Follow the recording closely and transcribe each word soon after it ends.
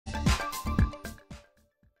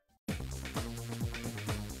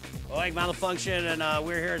Like Malafunkshun, and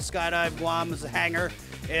we're here at Skydive Guam's hangar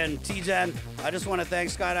in Tijan. I just want to thank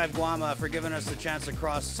Skydive Guam for giving us the chance to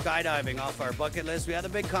cross skydiving off our bucket list. We had a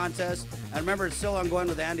big contest, and remember, it's still ongoing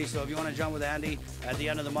with Andy, so if you want to jump with Andy at the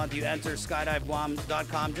end of the month, you enter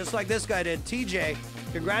skydiveguam.com, just like this guy did. TJ,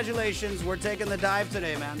 congratulations, we're taking the dive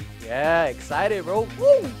today, man. Yeah, excited, bro.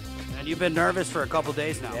 Woo! And you've been nervous for a couple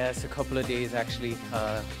days now. Yes, a couple of days actually.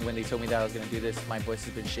 When they told me that I was going to do this, my voice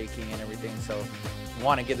has been shaking and everything, so I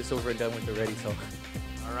want to get this over and done with already. So.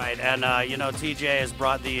 All right, and you know, TJ has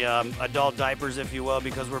brought the adult diapers, if you will,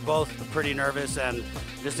 because we're both pretty nervous, and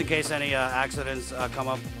just in case any accidents come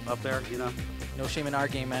up there, you know. No shame in our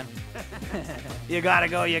game, man. You gotta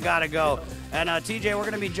go, you gotta go. And TJ, we're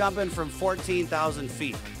gonna be jumping from 14,000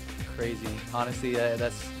 feet. Crazy, honestly,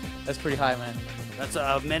 that's pretty high, man. That's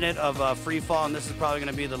a minute of free fall, and this is probably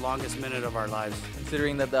going to be the longest minute of our lives.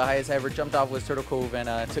 Considering that the highest I ever jumped off was Turtle Cove, and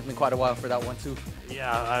it took me quite a while for that one too.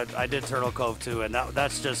 Yeah, I did Turtle Cove too, and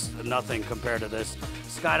that's just nothing compared to this.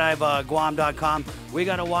 SkydiveGuam.com. We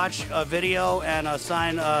got to watch a video and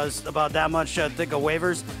sign about that much thick of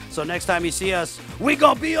waivers. So next time you see us, we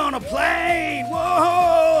gonna be on a plane.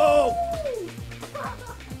 Whoa!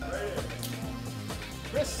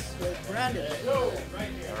 Chris with Brandon. All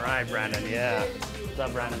right, Brandon. Yeah. What's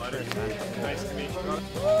up, Brandon? Chris, man. Nice to meet you.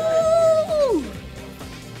 Woo!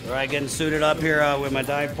 All right, getting suited up here with my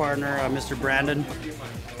dive partner, Mr. Brandon.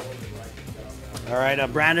 All right,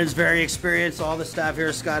 Brandon's very experienced. All the staff here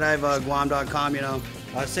at SkydiveGuam.com, you know.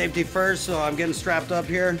 Safety first, so I'm getting strapped up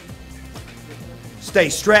here. Stay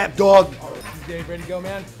strapped, dog. DJ, ready to go,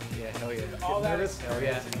 man? Yeah, hell yeah. All nervous? Hell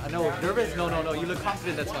yeah. No, nervous? No. You look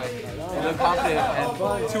confident, that's why. You look confident, and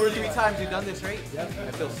 2 or 3 times you've done this, right? Yep.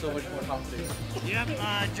 I feel so much more confident. Yep,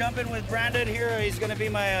 jumping with Brandon here. He's going to be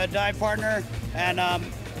my dive partner. And,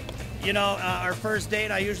 you know, our first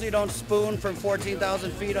date, I usually don't spoon from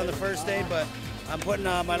 14,000 feet on the first date, but I'm putting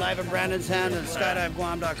my life in Brandon's hand at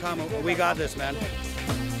SkydiveGuam.com. We got this, man.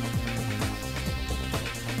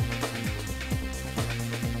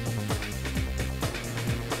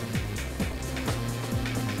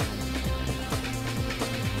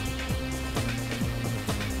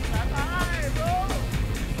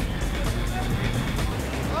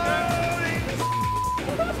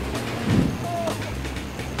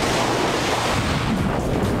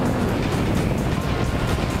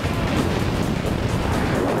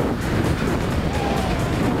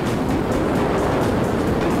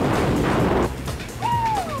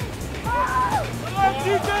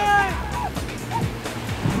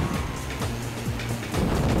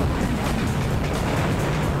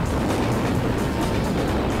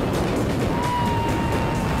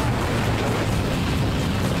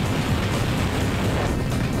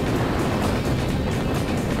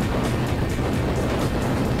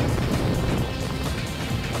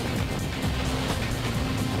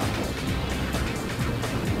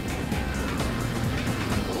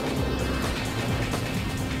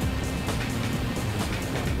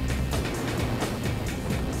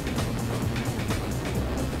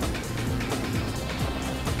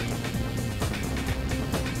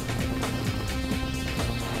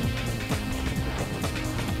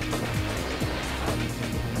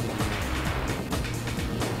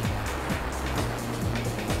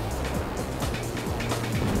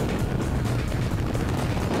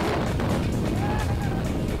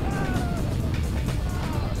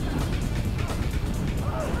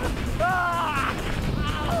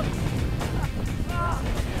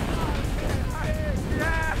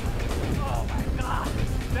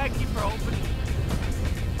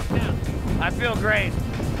 I feel great.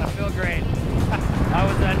 I feel great. I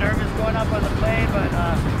was nervous going up on the plane, but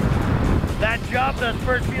that jump, those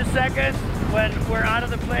first few seconds when we're out of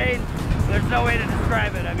the plane, there's no way to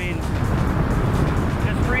describe it. I mean,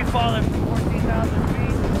 just free falling from 14,000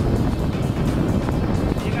 feet.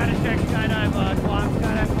 You gotta check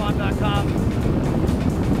SkydiveGuam.com.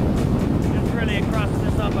 Just really crossing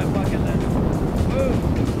this off my bucket list. Woo!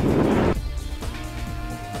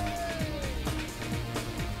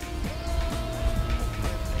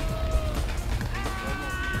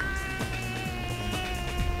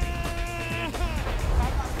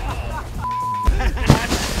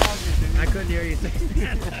 I couldn't hear you say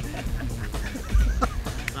that.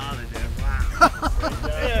 Solid, dude. Wow.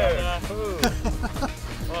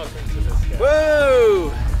 Welcome to this guy. Woo!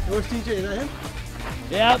 Where's DJ? Is that him?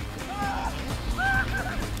 Yep.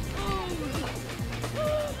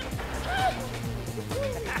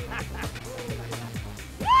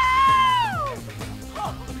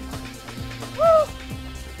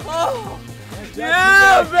 Oh,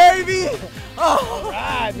 yeah, baby! Oh, All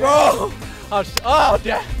right, bro! Oh,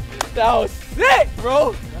 that was sick,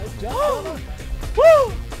 bro! Jump.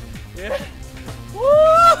 Woo! Yeah.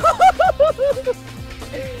 Woo!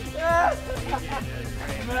 Yeah.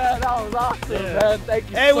 Man, that was awesome, man. Thank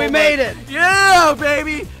you Hey, so we much. made it. Yeah,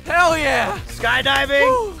 baby. Hell yeah. Skydiving,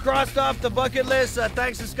 Woo. crossed off the bucket list.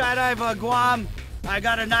 Thanks to Skydive Guam. I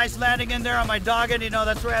got a nice landing in there on my doggin. You know,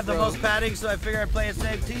 that's where I have the Bro. most padding, so I figure I'd play it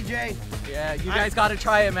safe. TJ, Yeah, you guys gotta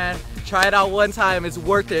try it, man. Try it out one time. It's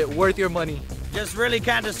worth it. Worth your money. just really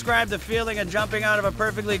can't describe the feeling of jumping out of a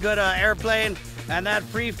perfectly good airplane and that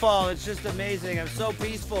free fall. It's just amazing. I'm so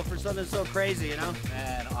peaceful for something so crazy, you know?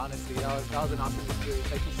 Man, honestly, that was an awesome experience.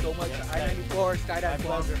 Thank you so much. I-94, Skydive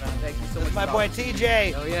Guam. Thank you so much. My boy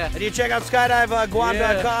TJ. Oh yeah. And you check out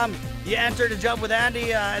skydiveguam.com. You enter to jump with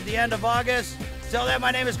Andy at the end of August. Till then,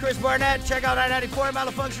 my name is Chris Barnett. Check out I-94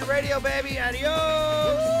 Malafunkshun Radio, baby.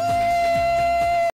 Adios!